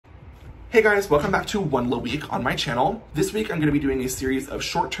Hey guys, welcome back to One Week on my channel. This week I'm going to be doing a series of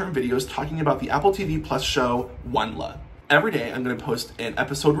short-term videos talking about the Apple TV Plus show One. Every day I'm going to post an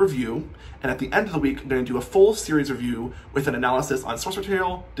episode review, and at the end of the week I'm going to do a full series review with an analysis on source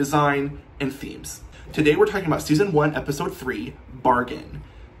material, design, and themes. Today we're talking about Season 1, Episode 3, Bargain.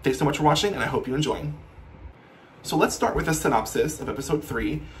 Thanks so much for watching, and I hope you enjoy. So let's start with a synopsis of Episode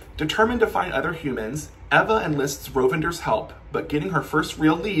 3. Determined to find other humans, Eva enlists Rovender's help, but getting her first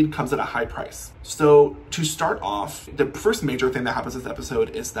real lead comes at a high price. So to start off, the first major thing that happens this episode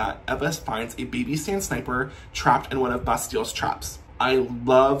is that Eva finds a baby sand sniper trapped in one of Bastille's traps. I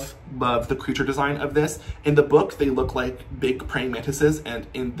love the creature design of this. In the book, they look like big praying mantises, and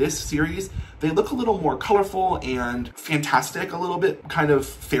in this series, they look a little more colorful and fantastic, a little bit kind of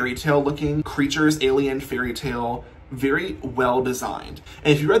fairy tale looking creatures, alien fairy tale, very well designed.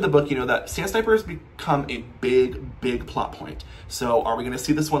 And if you read the book, you know that sand snipers become a big plot point. So are we gonna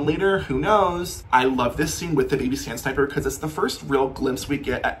see this one later? Who knows? I love this scene with the baby sand sniper because it's the first real glimpse we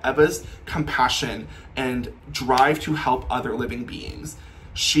get at Eva's compassion and drive to help other living beings.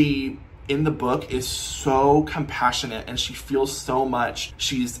 She, in the book, is so compassionate and she feels so much.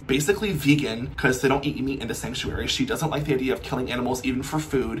 She's basically vegan because they don't eat meat in the sanctuary. She doesn't like the idea of killing animals even for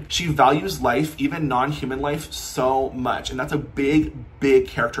food. She values life, even non-human life, so much, and that's a big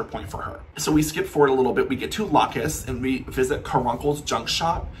character point for her. So we skip forward a little bit. We get to Locus and we visit Caruncle's junk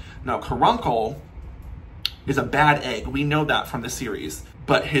shop. Now Caruncle is a bad egg. We know that from the series.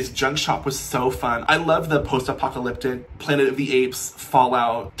 But his junk shop was so fun. I love the post-apocalyptic Planet of the Apes,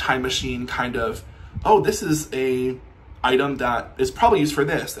 Fallout, time machine kind of, oh, this is a item that is probably used for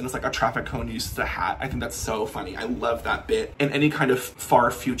this. And it's like a traffic cone used as a hat. I think that's so funny. I love that bit in any kind of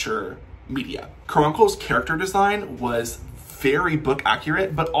far future media. Caruncle's character design was very book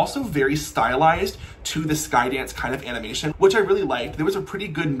accurate, but also very stylized to the Skydance kind of animation, which I really liked. There was a pretty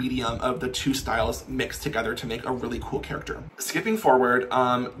good medium of the two styles mixed together to make a really cool character. Skipping forward,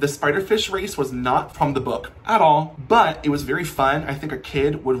 the Spiderfish race was not from the book at all, but it was very fun. I think a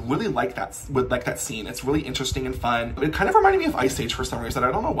kid would really like that scene. It's really interesting and fun. It kind of reminded me of Ice Age for some reason.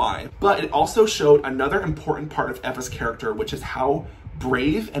 I don't know why, but it also showed another important part of Eva's character, which is how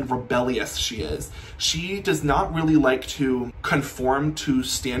brave and rebellious she is. She does not really like to conform to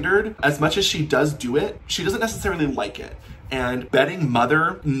standard. As much as she does do it, she doesn't necessarily like it. And betting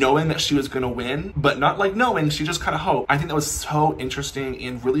Mother, knowing that she was gonna win, but not like knowing, she just kind of hoped. I think that was so interesting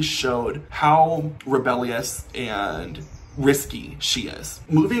and really showed how rebellious and risky she is.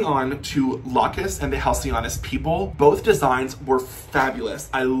 Moving on to Locus and the Halcyonis people, both designs were fabulous.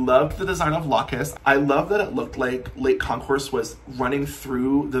 I loved the design of Locus. I love that it looked like Lake Concourse was running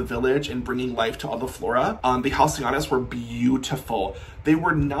through the village and bringing life to all the flora. The Halcyonis were beautiful. They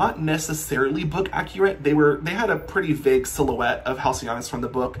were not necessarily book accurate. They had a pretty vague silhouette of Halcyonis from the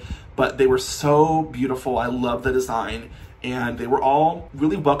book, but they were so beautiful. I love the design. And they were all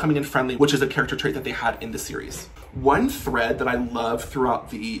really welcoming and friendly, which is a character trait that they had in the series. One thread that I love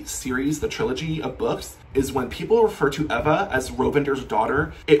throughout the series, the trilogy of books, is when people refer to Eva as Rovender's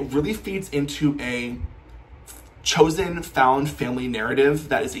daughter, it really feeds into a chosen found family narrative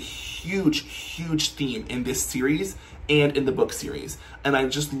that is a huge theme in this series and in the book series. And I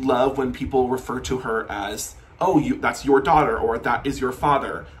just love when people refer to her as, oh, that's your daughter, or that is your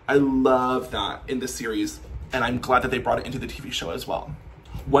father. I love that in the series. And I'm glad that they brought it into the TV show as well.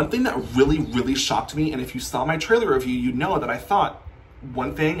 One thing that really shocked me, and if you saw my trailer review, you know that I thought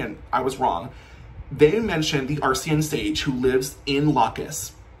one thing and I was wrong. They mentioned the Arcean sage who lives in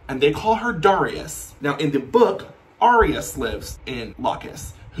Locus, and they call her Darius. Now in the book, Arius lives in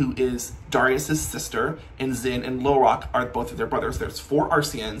Locus, who is Darius's sister, and Zin and Lorok are both of their brothers. There's 4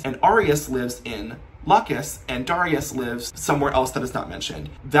 Arceans, and Arius lives in Locus, and Darius lives somewhere else that is not mentioned.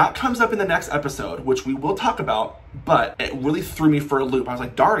 That comes up in the next episode, which we will talk about, but it really threw me for a loop. I was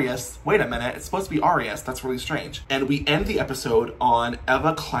like, Darius? Wait a minute, it's supposed to be Arius. That's really strange. And we end the episode on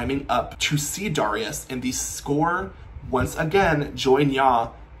Eva climbing up to see Darius, and the score, once again, Joy Nya,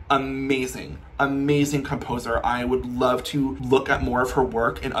 amazing composer. I would love to look at more of her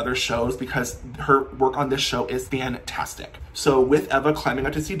work in other shows because her work on this show is fantastic. So with Eva climbing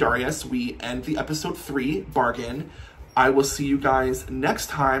up to see Darius, we end the episode 3, Bargain. I will see you guys next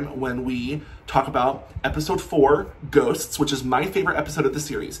time when we talk about episode 4, Ghosts, which is my favorite episode of the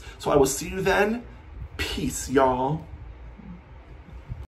series. So I will see you then. Peace, y'all.